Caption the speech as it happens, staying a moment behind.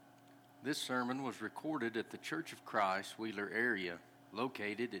This sermon was recorded at the Church of Christ, Wheeler area,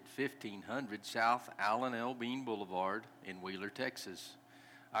 located at 1500 South Allen L. Bean Boulevard in Wheeler, Texas.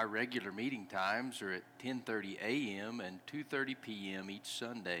 Our regular meeting times are at 10:30 a.m. and 2:30 p.m. each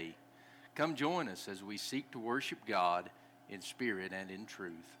Sunday. Come join us as we seek to worship God in spirit and in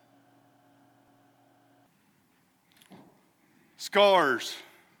truth. Scars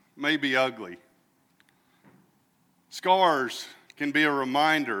may be ugly. Scars can be a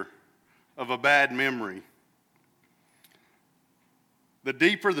reminder of a bad memory. The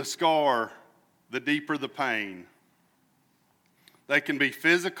deeper the scar, the deeper the pain. They can be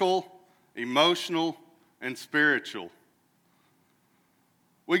physical, emotional, and spiritual.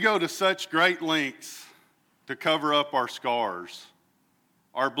 We go to such great lengths to cover up our scars,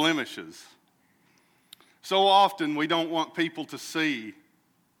 our blemishes. So often we don't want people to see.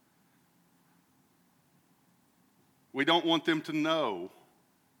 We don't want them to know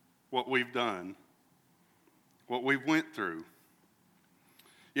what we've done, what we've went through.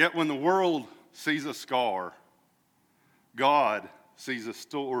 Yet when the world sees a scar, God sees a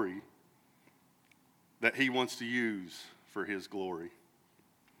story that he wants to use for his glory.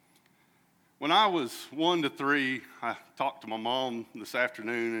 When I was 1 to 3, I talked to my mom this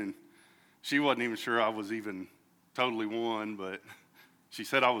afternoon, and she wasn't even sure I was even totally 1, but she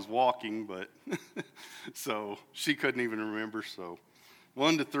said I was walking, but so she couldn't even remember. So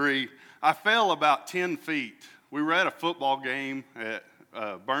 1 to 3, I fell about 10 feet. We were at a football game at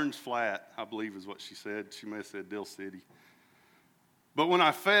Burns Flat, I believe is what she said. She may have said Dill City. But when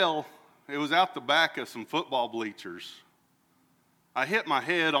I fell, it was out the back of some football bleachers. I hit my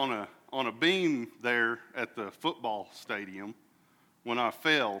head on a beam there at the football stadium when I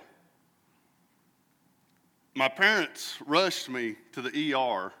fell. My parents rushed me to the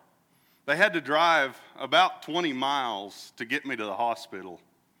ER. They had to drive about 20 miles to get me to the hospital.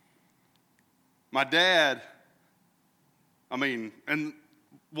 My dad, and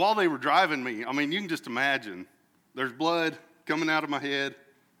while they were driving me, you can just imagine, there's blood coming out of my head.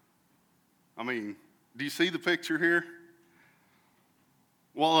 Do you see the picture here?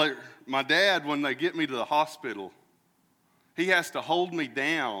 Well, my dad, when they get me to the hospital, he has to hold me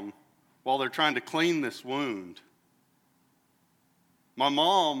down while they're trying to clean this wound. My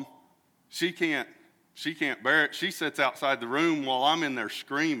mom, she can't bear it. She sits outside the room while I'm in there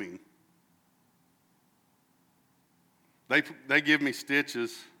screaming. They give me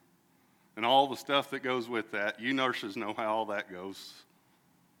stitches and all the stuff that goes with that. You nurses know how all that goes.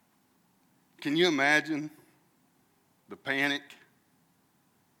 Can you imagine the panic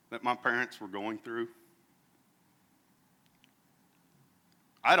that my parents were going through?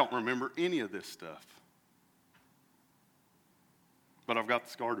 I don't remember any of this stuff, but I've got the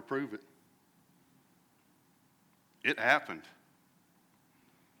scar to prove it. It happened.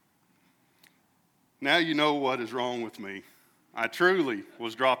 Now you know what is wrong with me. I truly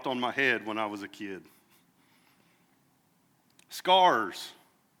was dropped on my head when I was a kid. Scars,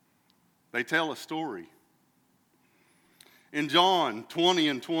 they tell a story. In John 20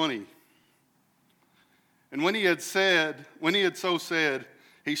 and 20, and when he had so said,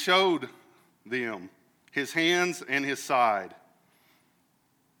 he showed them his hands and his side.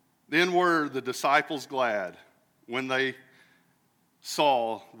 Then were the disciples glad when they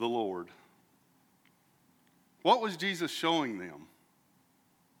saw the Lord. What was Jesus showing them?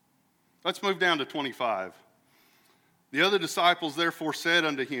 Let's move down to 25. The other disciples therefore said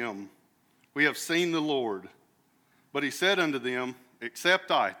unto him, we have seen the Lord. But he said unto them, except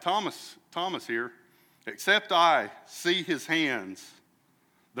I, Thomas here, except I see his hands,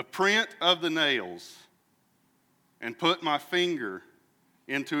 the print of the nails, and put my finger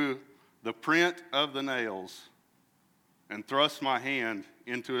into the print of the nails, and thrust my hand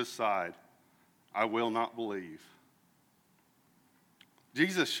into his side, I will not believe.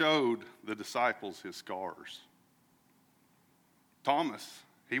 Jesus showed the disciples his scars. Thomas,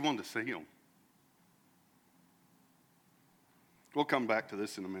 he wanted to see them. We'll come back to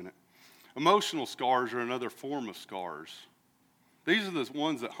this in a minute. Emotional scars are another form of scars. These are the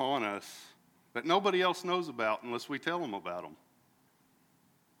ones that haunt us that nobody else knows about unless we tell them about them.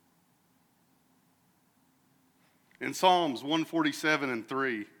 In Psalms 147 and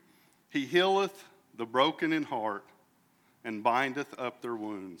 3, he healeth the broken in heart and bindeth up their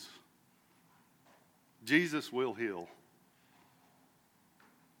wounds. Jesus will heal.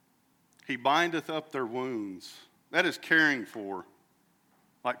 He bindeth up their wounds. That is caring for,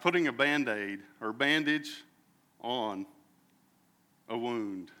 like putting a Band-Aid or bandage on a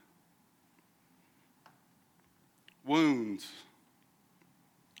wound. Wounds.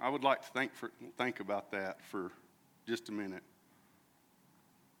 I would like to think about that for just a minute.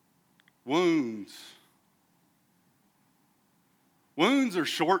 Wounds. Wounds are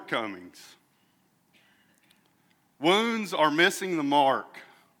shortcomings. Wounds are missing the mark.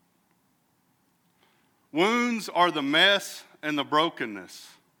 Wounds are the mess and the brokenness.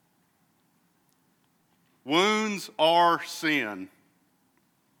 Wounds are sin.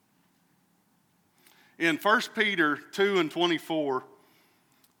 In 1 Peter 2:24,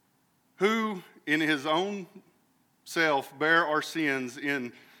 who in his own self bare our sins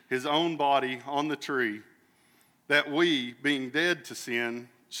in his own body on the tree, that we, being dead to sin,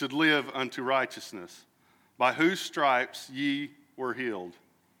 should live unto righteousness, by whose stripes ye were healed.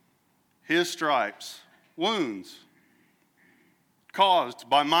 His stripes, wounds, caused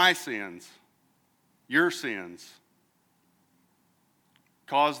by my sins, your sins,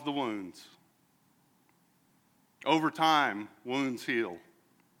 caused the wounds. Over time, wounds heal,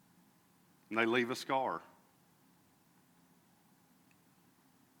 and they leave a scar.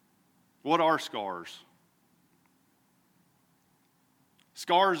 What are scars?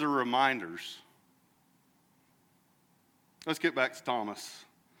 Scars are reminders. Let's get back to Thomas.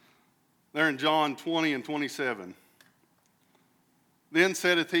 There in John 20 and 27. Then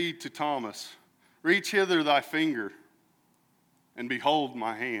saith he to Thomas, reach hither thy finger, and behold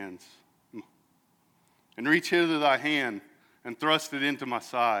my hands. And reach hither thy hand, and thrust it into my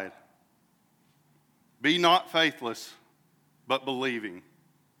side. Be not faithless, but believing.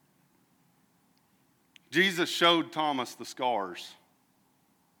 Jesus showed Thomas the scars.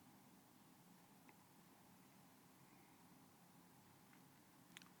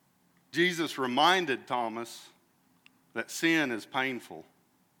 Jesus reminded Thomas that sin is painful.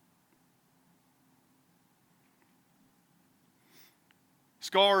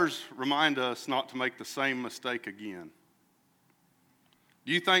 Scars remind us not to make the same mistake again.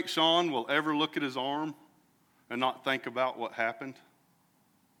 Do you think Sean will ever look at his arm and not think about what happened?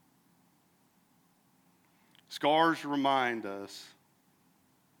 Scars remind us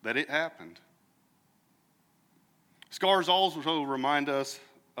that it happened. Scars also remind us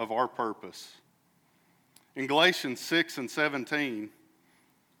of our purpose. In Galatians 6 and 17,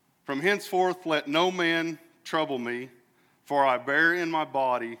 from henceforth let no man trouble me, for I bear in my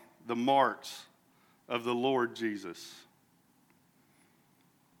body the marks of the Lord Jesus.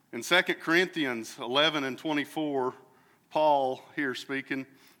 In 2 Corinthians 11 and 24, Paul here speaking,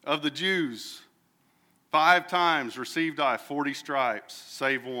 of the Jews, 5 times received I 40 stripes,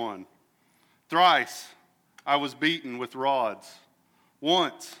 save one. Thrice I was beaten with rods.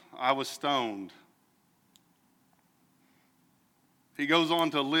 Once I was stoned. He goes on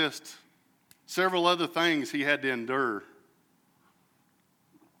to list several other things he had to endure.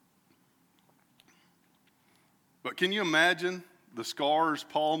 But can you imagine the scars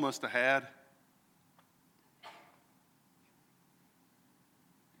Paul must have had?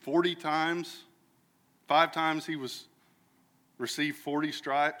 40 times, 5 times he received 40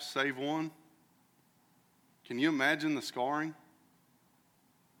 stripes, save one. Can you imagine the scarring?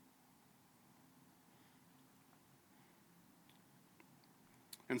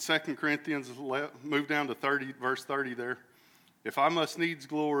 In 2 Corinthians, move down to verse 30 there. If I must needs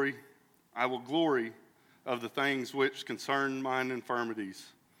glory, I will glory of the things which concern mine infirmities.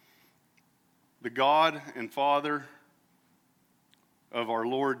 The God and Father of our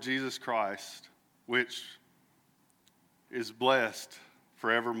Lord Jesus Christ, which is blessed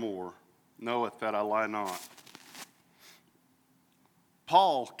forevermore, knoweth that I lie not.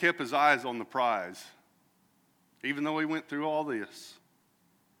 Paul kept his eyes on the prize, even though he went through all this.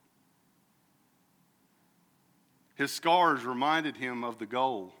 His scars reminded him of the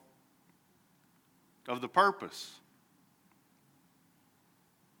goal, of the purpose.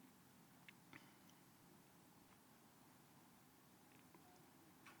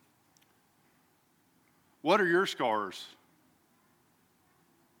 What are your scars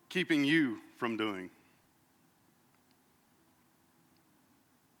keeping you from doing?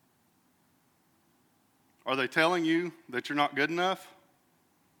 Are they telling you that you're not good enough?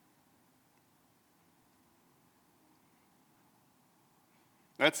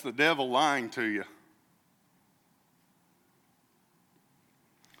 That's the devil lying to you.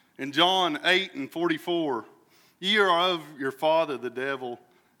 In John 8 and 44, ye are of your father the devil,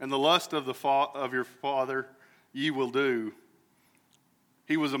 and the lust of your father ye will do.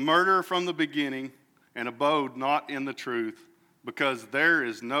 He was a murderer from the beginning, and abode not in the truth, because there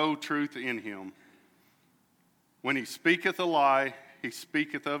is no truth in him. When he speaketh a lie, he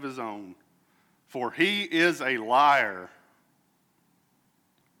speaketh of his own, for he is a liar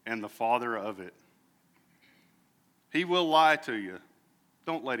and the father of it. He will lie to you.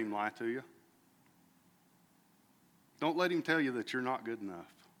 Don't let him lie to you. Don't let him tell you that you're not good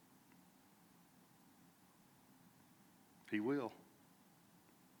enough. He will.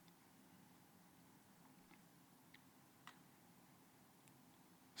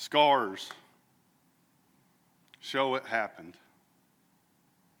 Scars show it happened.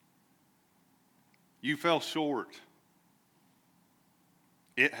 You fell short.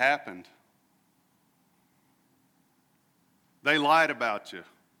 It happened. They lied about you.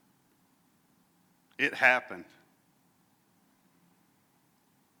 It happened.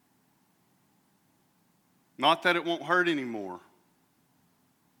 Not that it won't hurt anymore.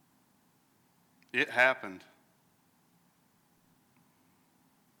 It happened.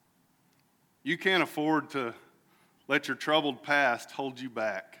 You can't afford to let your troubled past hold you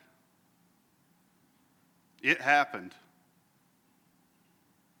back. It happened.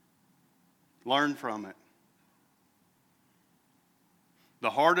 Learn from it. The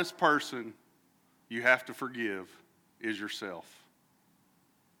hardest person you have to forgive is yourself.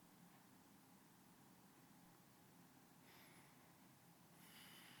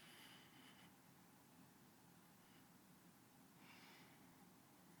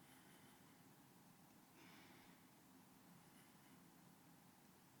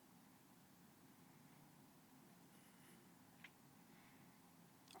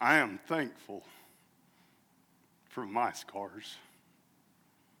 I am thankful for my scars.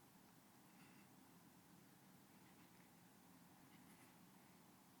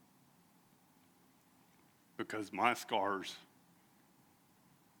 Because my scars,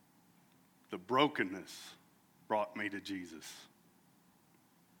 the brokenness, brought me to Jesus.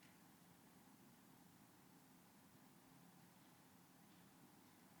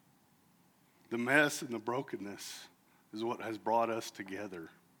 The mess and the brokenness is what has brought us together.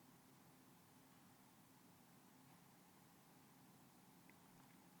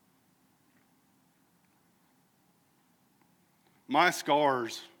 My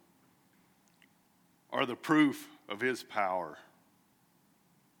scars are the proof of his power.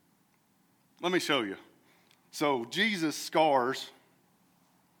 Let me show you. So Jesus' scars,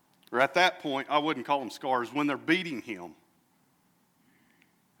 or at that point, I wouldn't call them scars, when they're beating him,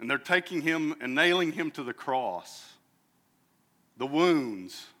 and they're taking him and nailing him to the cross, the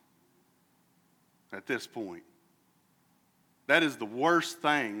wounds at this point. That is the worst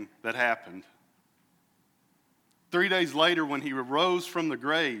thing that happened. 3 days later, when he arose from the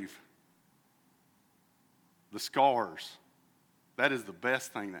grave, the scars, that is the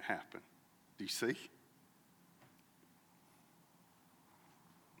best thing that happened. Do you see?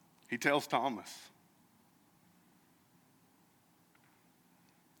 He tells Thomas,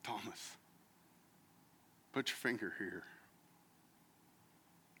 Thomas, put your finger here.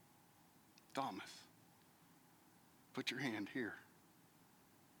 Thomas, put your hand here.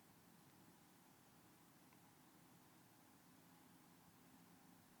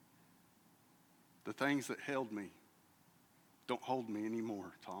 The things that held me don't hold me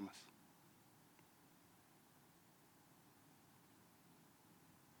anymore, Thomas.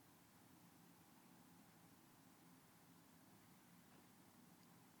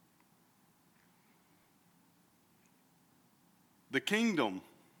 The kingdom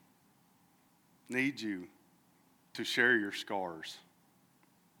needs you to share your scars,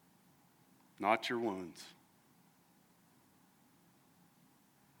 not your wounds.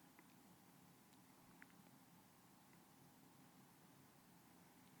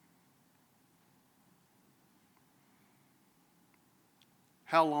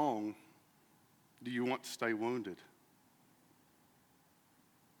 How long do you want to stay wounded?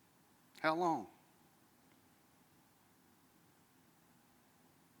 How long?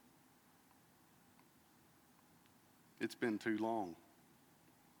 It's been too long.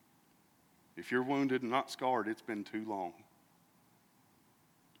 If you're wounded and not scarred, it's been too long.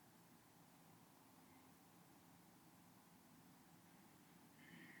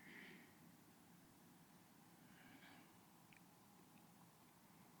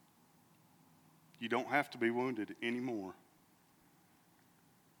 You don't have to be wounded anymore.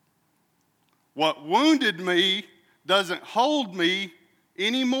 What wounded me doesn't hold me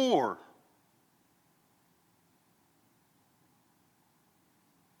anymore.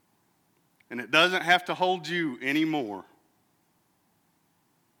 And it doesn't have to hold you anymore.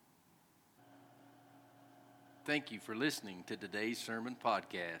 Thank you for listening to today's sermon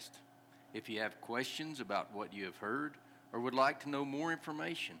podcast. If you have questions about what you have heard or would like to know more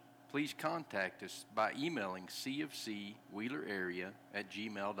information, please contact us by emailing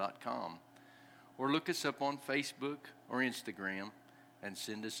cofcwheelerarea@gmail.com or look us up on Facebook or Instagram and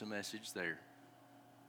send us a message there.